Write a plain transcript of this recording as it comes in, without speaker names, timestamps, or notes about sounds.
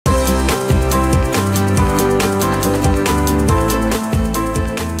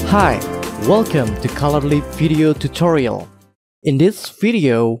Hi, welcome to colorlib video tutorial. In this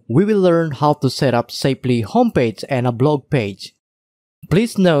video, we will learn how to set up safely homepage and a blog page.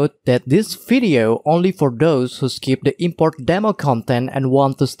 Please note that this video only for those who skip the import demo content and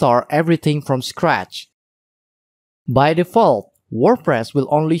want to start everything from scratch. By default, WordPress will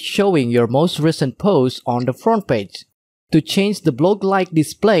only showing your most recent posts on the front page. To change the blog-like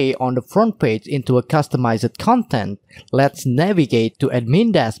display on the front page into a customized content, let's navigate to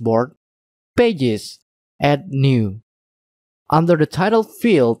Admin Dashboard, Pages, Add New. Under the title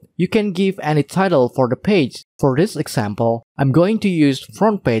field, you can give any title for the page. For this example, I'm going to use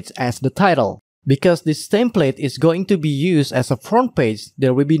front page as the title. Because this template is going to be used as a front page,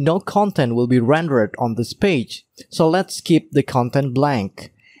 there will be no content will be rendered on this page. So let's keep the content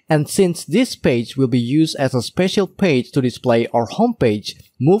blank. And since this page will be used as a special page to display our homepage,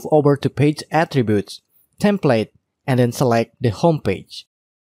 move over to Page Attributes, Template, and then select the homepage.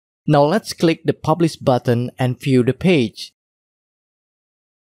 Now let's click the Publish button and view the page.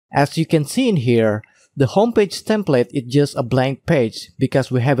 As you can see in here, the homepage template is just a blank page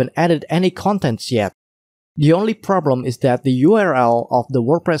because we haven't added any contents yet. The only problem is that the URL of the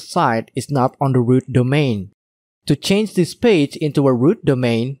WordPress site is not on the root domain. To change this page into a root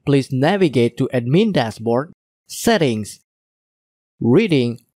domain, please navigate to Admin Dashboard, Settings,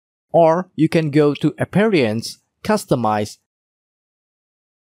 Reading, or you can go to Appearance, Customize,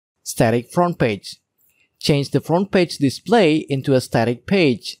 Static Front Page. Change the front page display into a static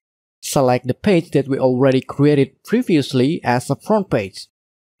page. Select the page that we already created previously as a front page.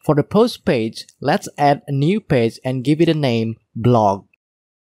 For the post page, let's add a new page and give it a name Blog.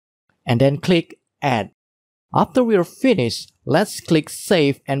 And then click Add. After we are finished, let's click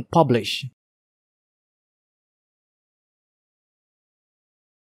Save and Publish.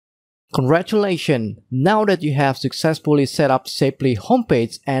 Congratulations! Now that you have successfully set up safely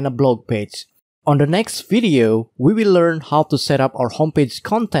homepage and a blog page. On the next video, we will learn how to set up our homepage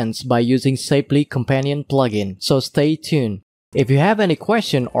contents by using Safely Companion plugin, so stay tuned. If you have any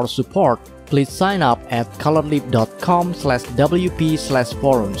question or support, please sign up at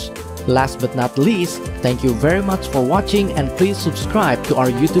colorlib.com/wp/forums. Last but not least, thank you very much for watching and please subscribe to our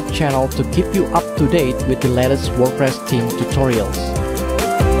YouTube channel to keep you up to date with the latest WordPress theme tutorials.